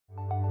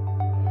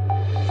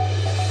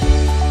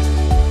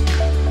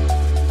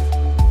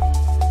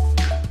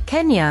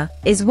Kenya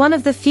is one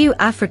of the few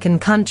African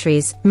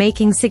countries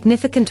making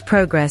significant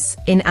progress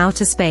in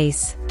outer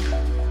space.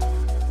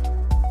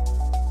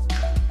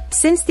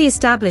 Since the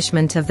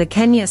establishment of the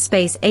Kenya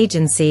Space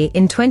Agency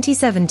in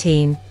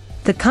 2017,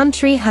 the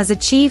country has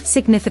achieved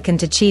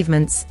significant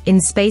achievements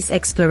in space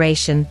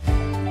exploration.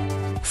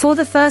 For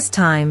the first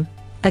time,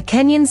 a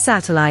Kenyan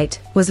satellite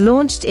was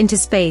launched into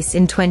space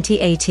in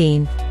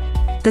 2018.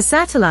 The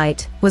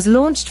satellite was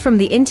launched from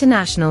the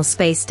International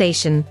Space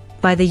Station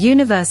by the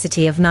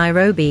University of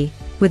Nairobi,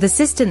 with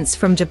assistance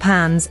from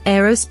Japan's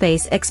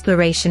Aerospace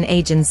Exploration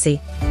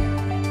Agency.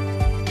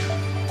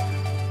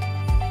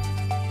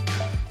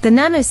 The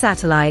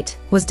nano-satellite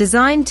was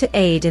designed to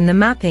aid in the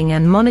mapping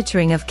and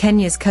monitoring of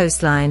Kenya's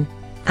coastline,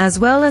 as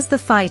well as the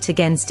fight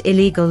against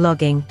illegal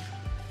logging.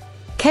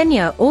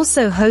 Kenya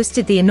also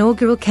hosted the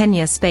inaugural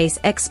Kenya Space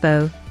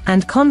Expo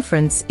and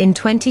Conference in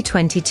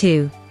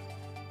 2022.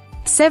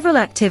 Several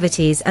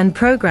activities and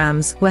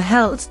programs were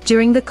held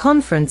during the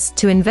conference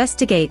to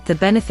investigate the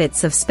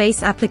benefits of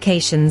space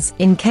applications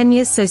in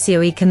Kenya's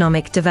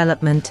socio-economic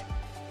development.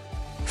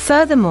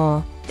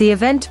 Furthermore, the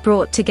event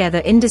brought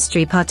together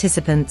industry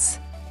participants.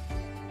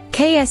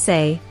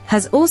 KSA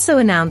has also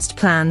announced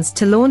plans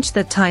to launch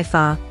the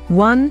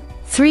Taifa-1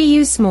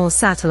 3U small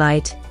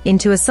satellite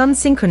into a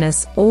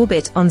sun-synchronous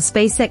orbit on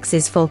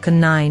SpaceX's Falcon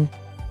 9.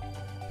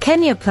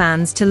 Kenya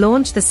plans to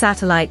launch the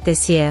satellite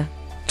this year,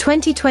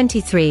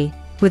 2023,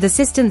 with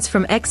assistance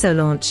from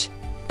Exolaunch,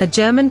 a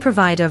German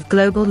provider of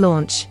global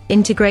launch,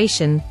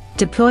 integration,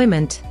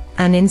 deployment,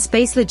 and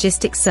in-space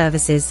logistics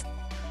services.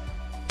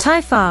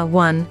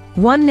 Taifa-1,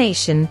 One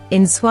Nation,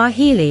 in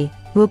Swahili,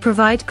 will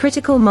provide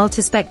critical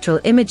multispectral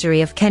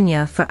imagery of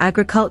Kenya for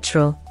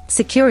agricultural,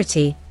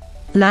 security,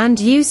 land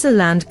use or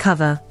land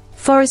cover,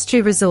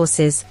 forestry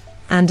resources,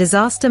 and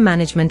disaster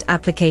management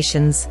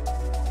applications.